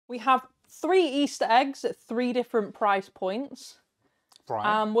We have 3 Easter eggs at 3 different price points.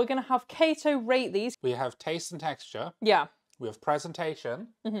 Right. We're going to have Kato rate these. We have taste and texture. Yeah. We have presentation.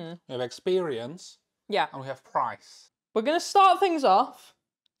 We have experience. Yeah. And we have price. We're going to start things off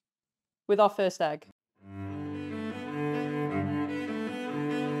with our first egg.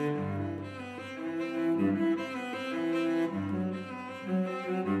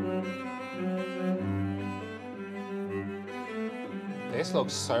 This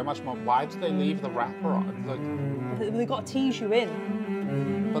looks so much more... Why did they leave the wrapper on? Look... They've got to tease you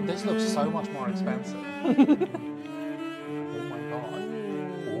in. But this looks so much more expensive. Oh my god.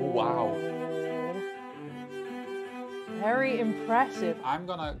 Oh, wow. Very impressive. I'm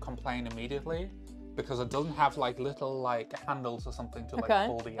gonna complain immediately because it doesn't have like little like handles or something to like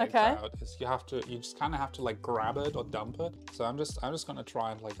pull the eggs out. You just kind of have to like grab it or dump it. So I'm just gonna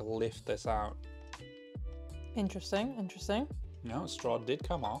try and like lift this out. Interesting, interesting. No, straw did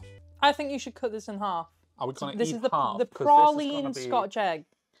come off. I think you should cut this in half. Are we gonna This eat is the half? Praline Scotch egg.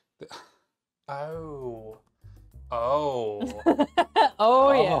 Oh. Oh.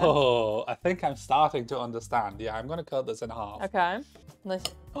 Oh, yeah. Oh, I think I'm starting to understand. Yeah, I'm gonna cut this in half. Okay.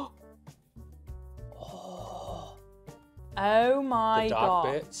 Let's... Oh my god. The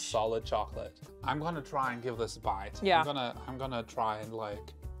dark bit, solid chocolate. I'm gonna try and give this a bite. Yeah. I'm gonna try and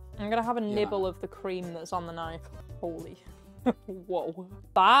like... I'm gonna have a nibble of the cream that's on the knife. Holy. Whoa.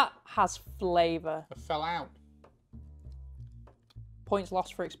 That has flavour. It fell out. Points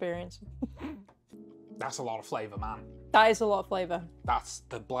lost for experience. That's a lot of flavour, man. That is a lot of flavour. That's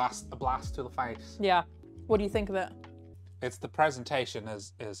a blast to the face. Yeah. What do you think of it? It's the presentation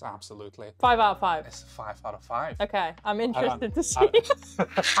is absolutely... 5 out of 5. It's a 5 out of 5. Okay, I'm interested to see.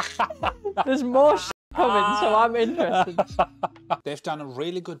 There's more coming, so I'm interested. They've done a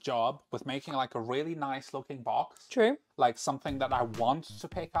really good job with making like a really nice looking box. True. Like something that I want to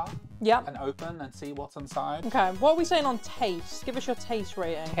pick up and open and see what's inside. Okay, what are we saying on taste? Give us your taste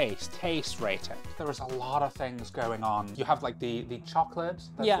rating. Taste rating. There is a lot of things going on. You have like the chocolate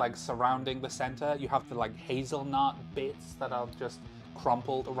that's like surrounding the center. You have the like hazelnut bits that are just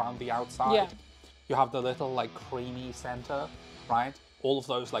crumpled around the outside. Yeah. You have the little like creamy center, right? All of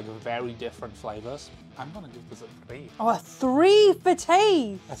those like very different flavors. I'm gonna give this a 3. Oh, a 3 for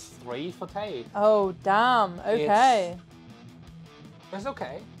taste. A 3 for taste. Oh, damn. Okay. It's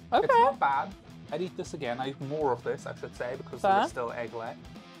okay. Okay. It's not bad. I'd eat this again. I eat more of this, I should say, because there's still egg left.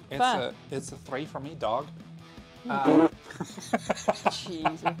 It's a 3 for me, dog.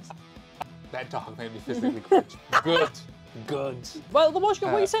 Jesus. That dog made me physically cringe. Good. Well, what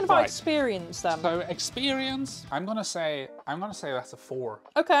are you saying about experience then? So experience, I'm gonna say that's a 4.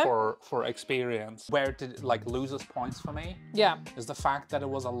 Okay. For experience. Where it like loses points for me. Yeah. Is the fact that it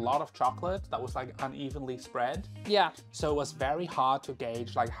was a lot of chocolate that was like unevenly spread. Yeah. So it was very hard to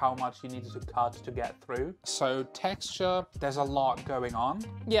gauge like how much you needed to cut to get through. So texture, there's a lot going on.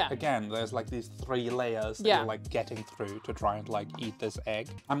 Yeah. Again, there's like these 3 layers that you're like getting through to try and like eat this egg.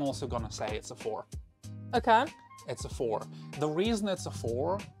 I'm also gonna say it's a 4. Okay. It's a 4. The reason it's a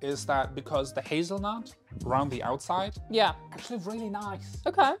 4 is that because the hazelnut around the outside, actually really nice.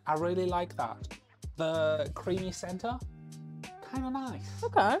 Okay. I really like that. The creamy center, kind of nice.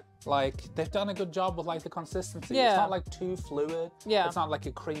 Okay. Like they've done a good job with like the consistency. Yeah. It's not like too fluid. Yeah. It's not like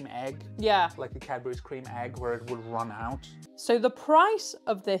a cream egg. Yeah. Like a Cadbury's cream egg where it would run out. So the price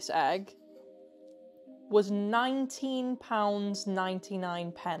of this egg was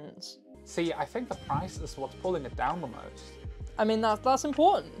 £19.99. See, I think the price is what's pulling it down the most. I mean, that's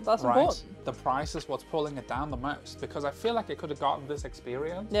important. That's important. The price is what's pulling it down the most because I feel like I could have gotten this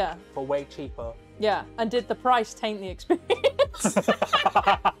experience for way cheaper. Yeah, and did the price taint the experience?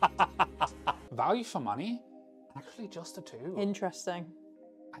 Value for money, actually just a 2. Interesting.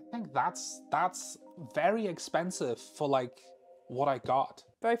 I think that's very expensive for like what I got.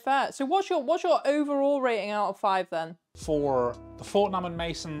 Very fair. So what's your overall rating out of 5 then? For the Fortnum and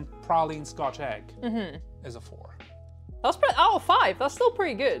Mason Praline Scotch egg is a 4. That's out of 5. That's still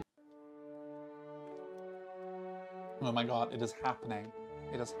pretty good. Oh my god, it is happening.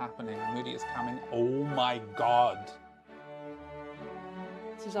 It is happening. Moody is coming. Oh my god.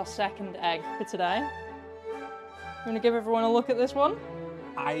 This is our second egg for today. You want to give everyone a look at this one?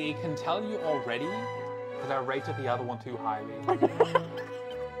 I can tell you already that I rated the other one too highly.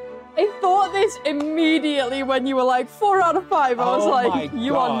 I thought this immediately when you were like 4 out of 5. I was like,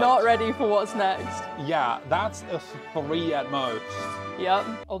 you are not ready for what's next. Yeah, that's a 3 at most. Yep.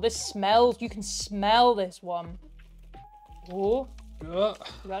 Oh, this smells. You can smell this one. Oh. You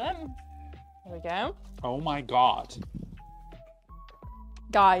got it? There we go. Oh my god.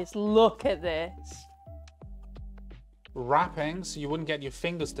 Guys, look at this. wrapping so you wouldn't get your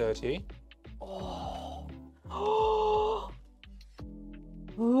fingers dirty. Oh.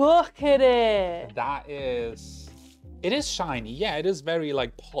 Look at it. That is... It is shiny. Yeah, it is very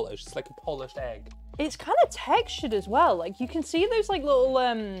like polished. It's like a polished egg. It's kind of textured as well. Like you can see those like little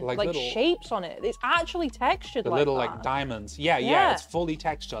like shapes on it. It's actually textured. The like little that. like diamonds. Yeah, it's fully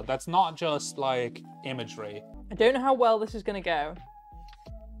textured. That's not just like imagery. I don't know how well this is gonna go.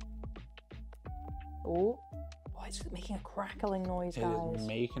 Oh, it's making a crackling noise, guys. It is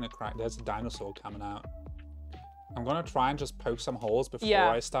making a crack. There's a dinosaur coming out. I'm gonna try and just poke some holes before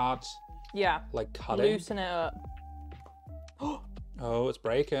I start. Yeah. Like cutting. Loosen it up. Oh, it's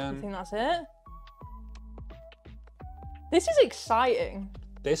breaking. I think that's it. This is exciting.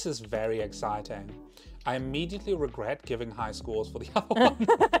 This is very exciting. I immediately regret giving high scores for the other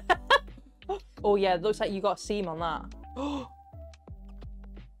one. Oh yeah, it looks like you got a seam on that.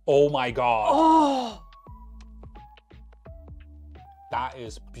 Oh my god. Oh! That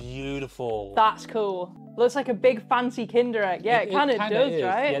is beautiful. That's cool. Looks like a big fancy Kinder Egg. Yeah, it kind of does, is.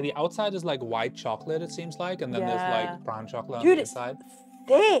 right? Yeah, the outside is like white chocolate, it seems like, and then there's like brown chocolate on the inside.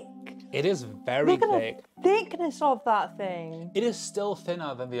 Thick. It is very thick. Look at the thickness of that thing. It is still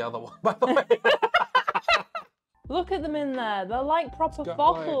thinner than the other one, by the way. Look at them in there. They're like proper got,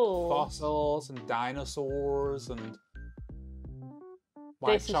 fossils. Like, fossils and dinosaurs and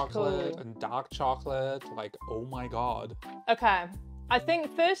white chocolate and dark chocolate. Like, oh my god. Okay. I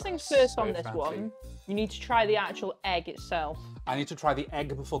think first things first on this fancy. one, you need to try the actual egg itself. I need to try the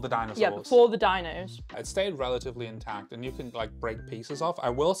egg before the dinosaurs. Yeah, before the dinos. It stayed relatively intact and you can like break pieces off. I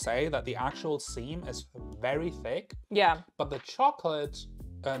will say that the actual seam is very thick. Yeah. But the chocolate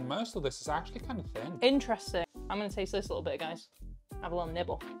and most of this is actually kind of thin. Interesting. I'm going to taste this a little bit, guys. Have a little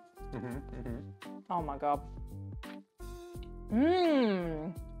nibble. Oh my god.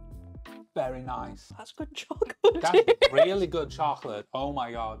 Mmm. Very nice. That's good chocolate. That's really good chocolate. Oh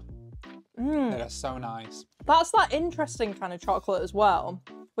my god. That is so nice. That's that interesting kind of chocolate as well.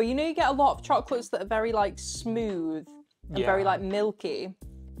 But you know you get a lot of chocolates that are very like smooth and very like milky.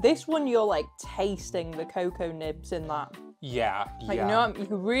 This one you're like tasting the cocoa nibs in that. Yeah, like, you know, you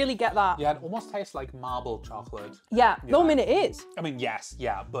can really get that. Yeah, it almost tastes like marble chocolate. Yeah, no, I mean it is. I mean, yes,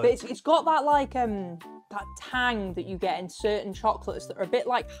 yeah, but it's got that like that tang that you get in certain chocolates that are a bit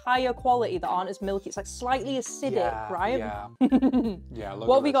like higher quality that aren't as milky. It's like slightly acidic, right? Yeah. Yeah. Look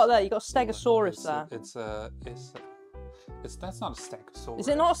what have we got there? You got a stegosaurus there. That's not a stegosaurus. Is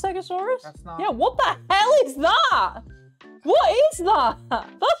it not a stegosaurus? That's not. Yeah. What the hell is that? What is that?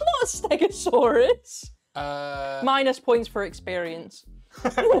 That's not a stegosaurus. Minus points for experience.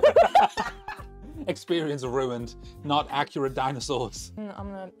 Experience ruined. Not accurate dinosaurs. I'm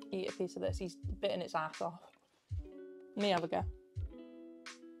gonna eat a piece of this. He's bitten its ass off. Let me have a go.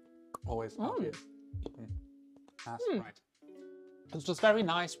 Always have you. That's right. It's just very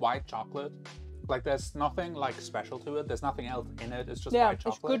nice white chocolate. Like there's nothing like special to it. There's nothing else in it. It's just white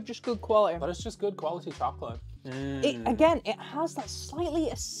chocolate. It's good, just good quality. But it's just good quality chocolate. Again, it has that slightly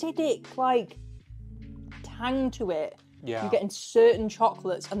acidic like tang to it. Yeah. You get in certain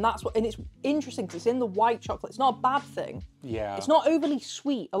chocolates, and it's interesting because it's in the white chocolate. It's not a bad thing. Yeah. It's not overly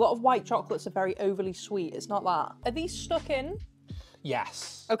sweet. A lot of white chocolates are very overly sweet. It's not that. Are these stuck in?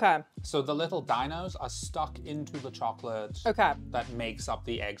 Yes. Okay. So the little dinos are stuck into the chocolate. Okay. That makes up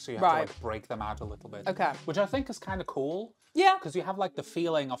the egg, so you have to like break them out a little bit. Okay. Which I think is kind of cool. Yeah. Because you have like the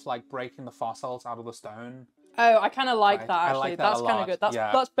feeling of like breaking the fossils out of the stone. Oh, I kind of like that actually. I like that that's kind of good.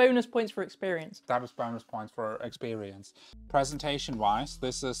 That's bonus points for experience. That is bonus points for experience. Presentation-wise,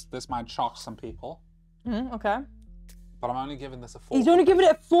 this might shock some people. Okay. But I'm only giving this a 4. He's only giving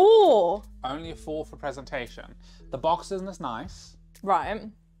it a 4. Only a 4 for presentation. The box isn't as nice. Right.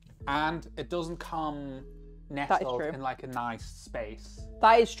 And it doesn't come nestled in like a nice space.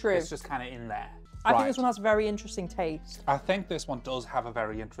 That is true. It's just kind of in there. I think this one has a very interesting taste. I think this one does have a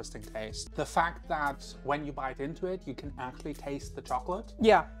very interesting taste. The fact that when you bite into it, you can actually taste the chocolate.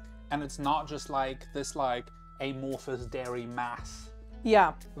 Yeah. And it's not just like this like amorphous dairy mass.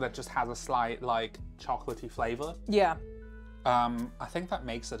 Yeah. That just has a slight like chocolatey flavor. Yeah. I think that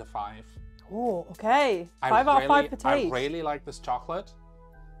makes it a 5. Oh, okay. 5 out of 5 for taste. I really like this chocolate.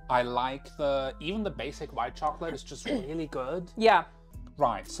 I like even the basic white chocolate is just really good. Yeah.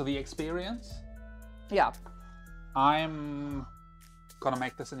 Right, so the experience. Yeah. I'm gonna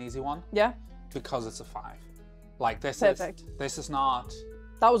make this an easy one. Yeah. Because it's a 5. Like this Perfect. This is not.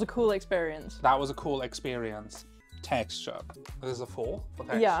 That was a cool experience. That was a cool experience. Texture. This is a 4 for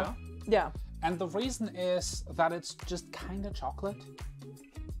texture. Yeah. Yeah. And the reason is that it's just kind of chocolate.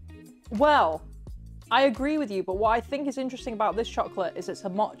 Well, I agree with you, but what I think is interesting about this chocolate is it's a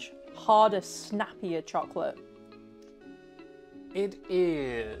much harder, snappier chocolate. It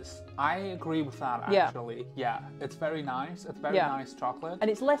is. I agree with that, actually. Yeah, it's very nice. It's very nice chocolate. And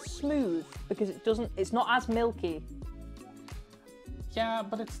it's less smooth because it's not as milky. Yeah,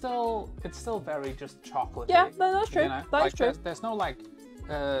 but it's still very just chocolatey. Yeah, no, that's true. You know? That is true. There's no like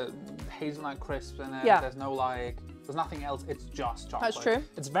hazelnut crisp in it. Yeah. There's nothing else. It's just chocolate. That's true.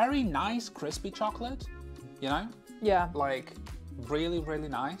 It's very nice, crispy chocolate. You know? Yeah. Like really, really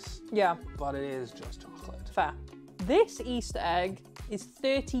nice. Yeah. But it is just chocolate. Fair. This Easter egg is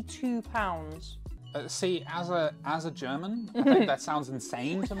 £32. See, as a German, I think that sounds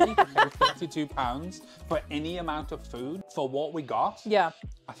insane to me to pay £32 for any amount of food for what we got. Yeah.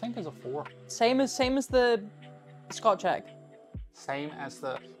 I think is a 4. Same as the Scotch egg. Same as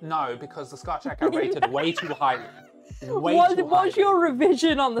no, because the Scotch egg I rated way too highly. What's your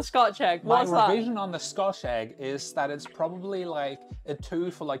revision on the Scotch egg? My revision on the Scotch egg is that it's probably like a 2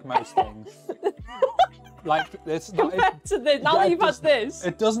 for like most things. Like it's not. Compared to this, now that you've had this,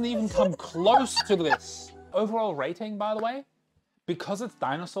 it doesn't even come close to this. Overall rating, by the way, because it's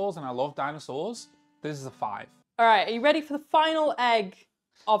dinosaurs and I love dinosaurs, this is a 5. All right, are you ready for the final egg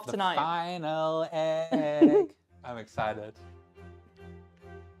of tonight? The final egg. I'm excited.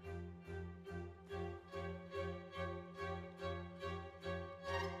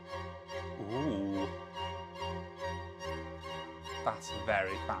 Ooh. That's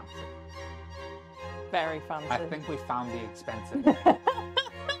very fancy. Very fancy. I think we found the expensive.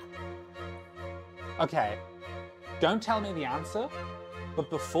 Okay, don't tell me the answer, but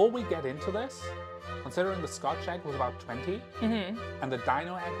before we get into this, considering the Scotch egg was about 20 and the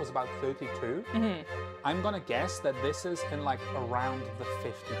dino egg was about 32, I'm gonna guess that this is in like around the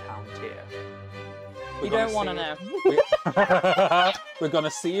 £50 tier. You don't want to know. We're gonna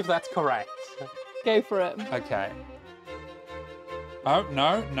see if that's correct. Go for it. Okay. Oh,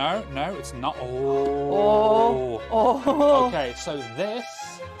 no, it's not. Oh. Okay, so this,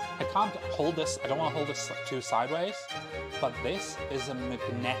 I can't hold this, I don't want to hold this too sideways, but this is a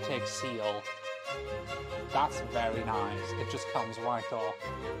magnetic seal. That's very nice. It just comes right off.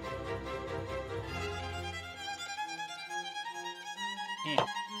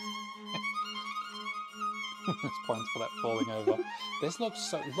 There's points for that falling over. This looks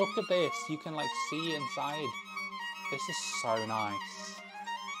so, look at this, you can like see inside. This is so nice.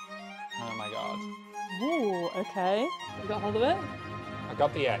 Oh my god. Ooh, okay. You got hold of it? I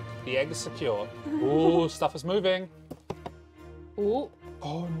got the egg. The egg is secure. Ooh, stuff is moving. Ooh.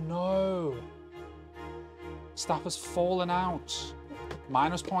 Oh no. Stuff has fallen out.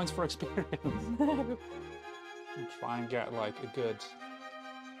 Minus points for experience. And try and get like a good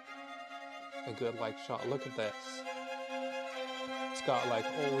like shot. Look at this. It's got like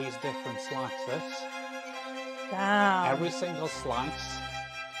all these different slices. Damn. Every single slice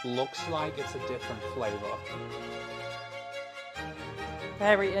looks like it's a different flavor.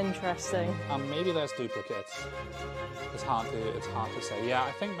 Very interesting. Maybe there's duplicates. It's hard to say. Yeah,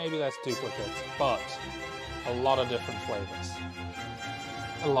 I think maybe there's duplicates, but a lot of different flavors.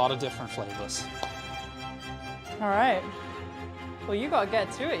 A lot of different flavors. All right. Well, you gotta get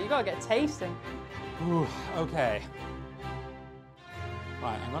to it. You gotta get tasting. Ooh, okay.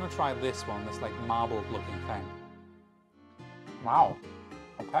 Right, I'm gonna try this one, this like marbled looking thing. Wow.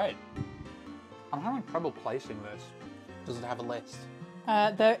 Okay. I'm having trouble placing this. Does it have a list?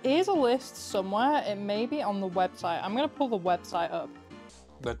 There is a list somewhere. It may be on the website. I'm gonna pull the website up.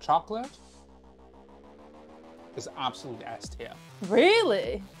 The chocolate is absolute S tier.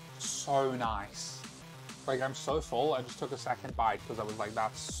 Really? So nice. Like, I'm so full, I just took a second bite because I was like,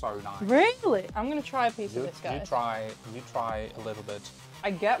 that's so nice. Really? I'm gonna try a piece of this, guys. You try a little bit. I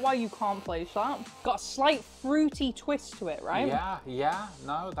get why you can't place that. Got a slight fruity twist to it, right? Yeah,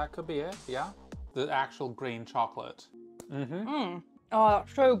 no, that could be it, yeah. The actual green chocolate. Oh,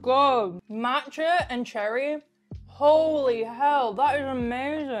 that's so good. Matcha and cherry. Holy hell, that is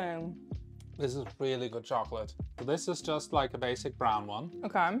amazing. This is really good chocolate. So this is just like a basic brown one.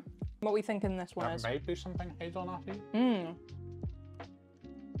 Okay. What are we thinking this one is? Maybe something hazelnutty?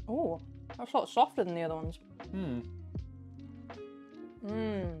 Oh, that's a lot softer than the other ones.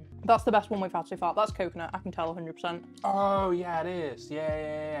 That's the best one we've had so far. That's coconut, I can tell 100%. Oh, yeah, it is.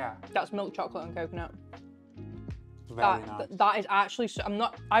 Yeah. That's milk chocolate and coconut. Very nice. That is actually,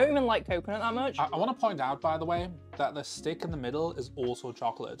 I don't even like coconut that much. I want to point out, by the way, that the stick in the middle is also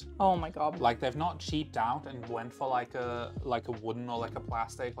chocolate. Oh my god. Like, they've not cheaped out and went for like a wooden or like a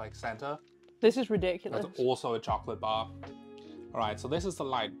plastic like center. This is ridiculous. It's also a chocolate bar. All right, so this is the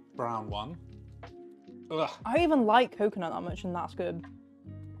light brown one. Ugh. I don't even like coconut that much, and that's good.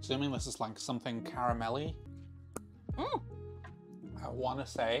 Assuming this is like something caramelly. I want to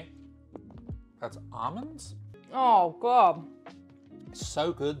say that's almonds. Oh god. It's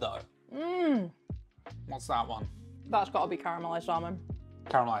so good though. Mmm. What's that one? That's got to be caramelized almond.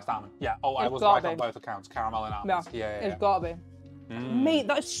 Caramelized almond. Yeah. Oh, I was right on both accounts. Caramel and almonds. Yeah, yeah. It's got to be. Mate,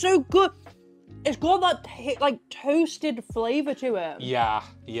 that's so good. It's got that like toasted flavor to it. Yeah.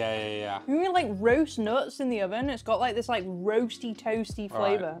 You mean like roast nuts in the oven? It's got like this like roasty, toasty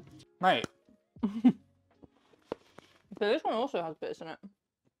flavor. Right. Mate. So this one also has bits in it.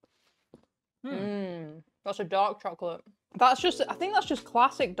 That's a dark chocolate. That's just, I think that's just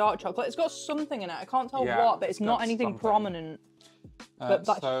classic dark chocolate. It's got something in it. I can't tell what, but it's not anything prominent. But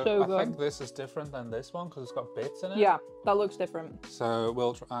that's so good. I think this is different than this one because it's got bits in it. Yeah, that looks different. So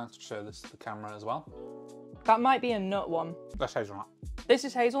we'll try to show this to the camera as well. That might be a nut one. That's hazelnut. This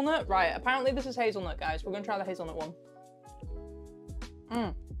is hazelnut? Right, apparently this is hazelnut, guys. We're going to try the hazelnut one.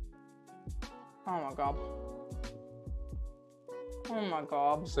 Oh my god. Oh my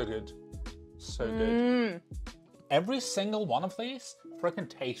god. So good. So good. Every single one of these, freaking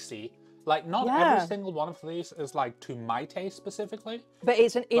tasty. Like, not every single one of these is like to my taste specifically. But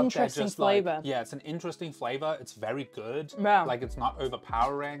it's an interesting flavor. Like, yeah, it's an interesting flavor. It's very good. Yeah. Like, it's not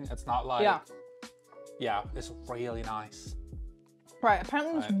overpowering. It's not like... Yeah, it's really nice. Right,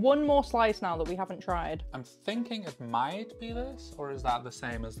 apparently there's one more slice now that we haven't tried. I'm thinking it might be this, or is that the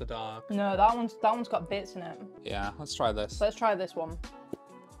same as the dark? No, that one's got bits in it. Yeah, let's try this. Let's try this one.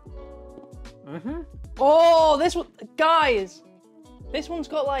 Oh, this one, guys! This one's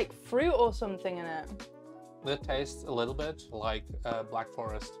got like fruit or something in it. It tastes a little bit like Black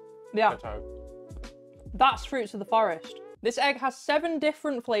Forest. Yeah. Potato. That's fruits of the forest. This egg has 7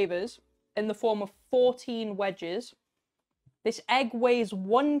 different flavors in the form of 14 wedges. This egg weighs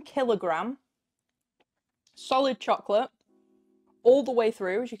 1 kilogram. Solid chocolate. All the way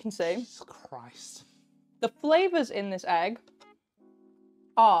through, as you can see. Jesus Christ. The flavors in this egg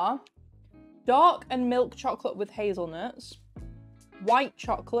are dark and milk chocolate with hazelnuts, white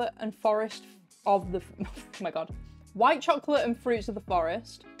chocolate and forest of the... Oh my god. White chocolate and fruits of the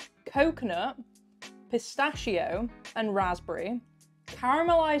forest, coconut, pistachio and raspberry,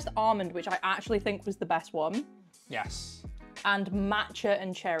 caramelized almond, which I actually think was the best one. Yes. And matcha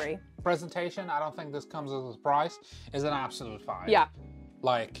and cherry. Presentation, I don't think this comes as a surprise, is an absolute 5. Yeah.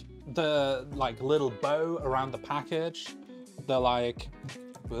 Like, the little bow around the package, the like...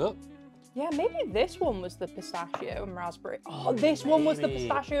 Yeah, maybe this one was the pistachio and raspberry. Oh, this one was the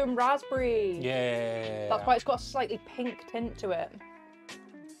pistachio and raspberry. Yeah. That's why it's got a slightly pink tint to it.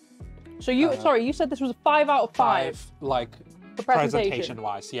 So you, sorry, you said this was a 5 out of 5. Like,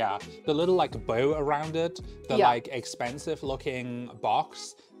 presentation-wise, yeah. The little like bow around it, the like expensive looking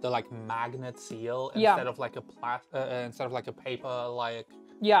box, the like magnet seal instead of like a paper like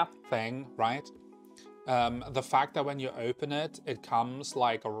thing, right? The fact that when you open it, it comes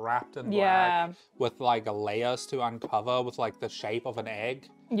like wrapped in black with like layers to uncover with like the shape of an egg.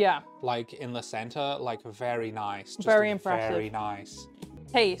 Yeah. Like in the center, like very nice. Just very impressive. Very nice.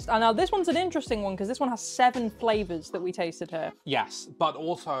 Taste. And now this one's an interesting one because this one has 7 flavors that we tasted here. Yes, but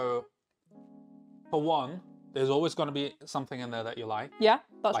also, for one, there's always going to be something in there that you like. Yeah,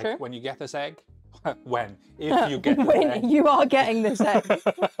 that's like true. When you get this egg. If you get this egg. You are getting this egg.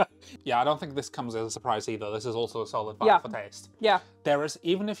 Yeah, I don't think this comes as a surprise either. This is also a solid 5 for taste. Yeah. There is,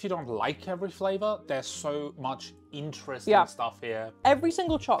 even if you don't like every flavor, there's so much interesting stuff here. Every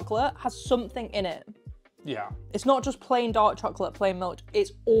single chocolate has something in it. Yeah. It's not just plain dark chocolate, plain milk.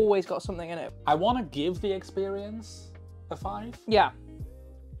 It's always got something in it. I want to give the experience a 5. Yeah.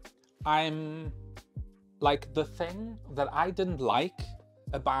 I'm like, the thing that I didn't like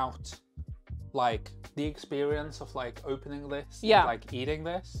about like the experience of like opening this and like eating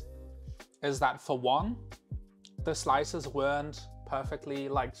this is that, for one, the slices weren't perfectly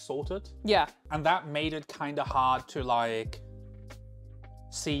like sorted. Yeah. And that made it kind of hard to like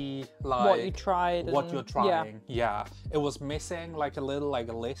see like what you tried, what you're trying. Yeah. It was missing like a little like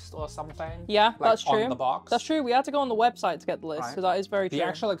a list or something. Yeah, like, that's true. On the box. That's true. We had to go on the website to get the list, because that is very true. The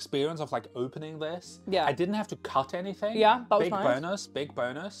actual experience of like opening this. Yeah. I didn't have to cut anything. Yeah, that was big nice. bonus. Big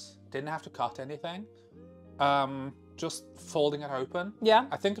bonus. Didn't have to cut anything. Just folding it open. Yeah.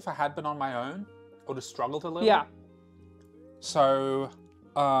 I think if I had been on my own, I would have struggled a little. Yeah. So,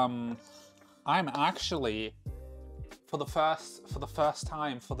 I'm actually, for the first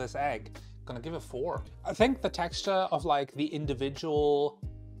time for this egg, gonna give it 4. I think the texture of like the individual,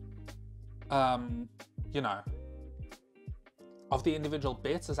 you know, of the individual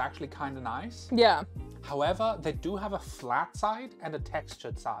bits is actually kind of nice. Yeah. However, they do have a flat side and a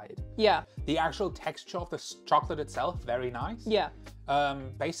textured side. Yeah. The actual texture of the chocolate itself, very nice. Yeah.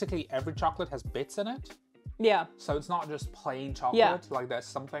 Basically, every chocolate has bits in it. Yeah. So it's not just plain chocolate. Yeah. Like there's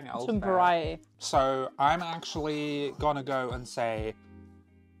something else Some there. variety. So I'm actually gonna go and say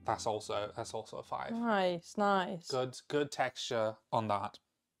that's also a 5. Nice, nice. Good texture on that.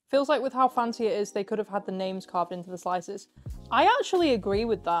 Feels like with how fancy it is, they could have had the names carved into the slices. I actually agree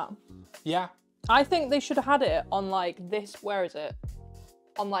with that. Yeah. I think they should have had it on like this, where is it?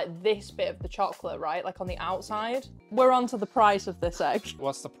 On like this bit of the chocolate, right? Like on the outside. We're on to the price of this egg.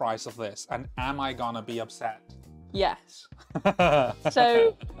 What's the price of this? And am I gonna be upset? Yes.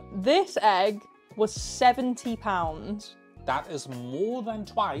 So this egg was £70. That is more than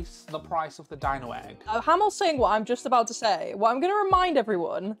twice the price of the dino egg. Hamel's saying what I'm just about to say. What I'm going to remind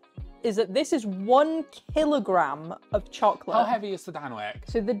everyone is that this is 1 kilogram of chocolate. How heavy is the dino egg?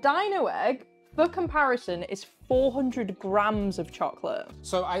 So the dino egg, for comparison, is 400 grams of chocolate.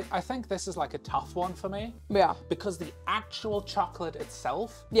 So I think this is like a tough one for me. Yeah. Because the actual chocolate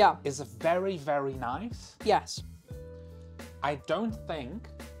itself is very, very nice. Yes. I don't think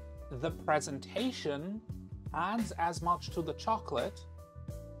the presentation adds as much to the chocolate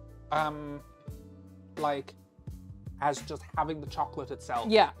like as just having the chocolate itself.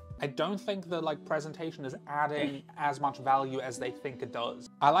 Yeah. I don't think the like presentation is adding as much value as they think it does.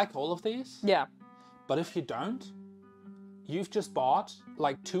 I like all of these. Yeah. But if you don't, you've just bought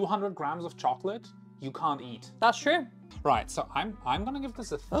like 200 grams of chocolate you can't eat. That's true. Right, so I'm gonna give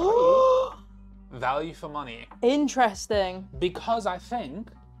this a 3. Value for money. Interesting. Because I think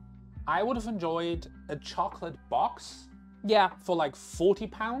I would have enjoyed a chocolate box for like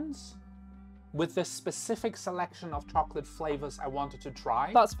 £40 with the specific selection of chocolate flavors I wanted to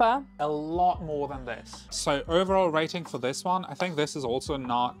try. That's fair. A lot more than this. So overall rating for this one, I think this has also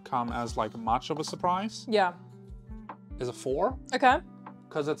not come as like much of a surprise. Yeah. Is a 4. Okay.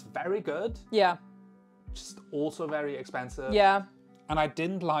 Because it's very good. Yeah. Just also very expensive. Yeah. And I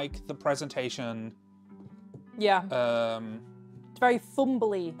didn't like the presentation. Yeah. It's very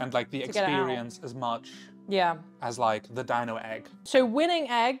fumbly. And like the experience as much as like the dino egg. So winning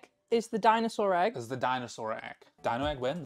egg is the dinosaur egg. Is the dinosaur egg. Dino egg wins.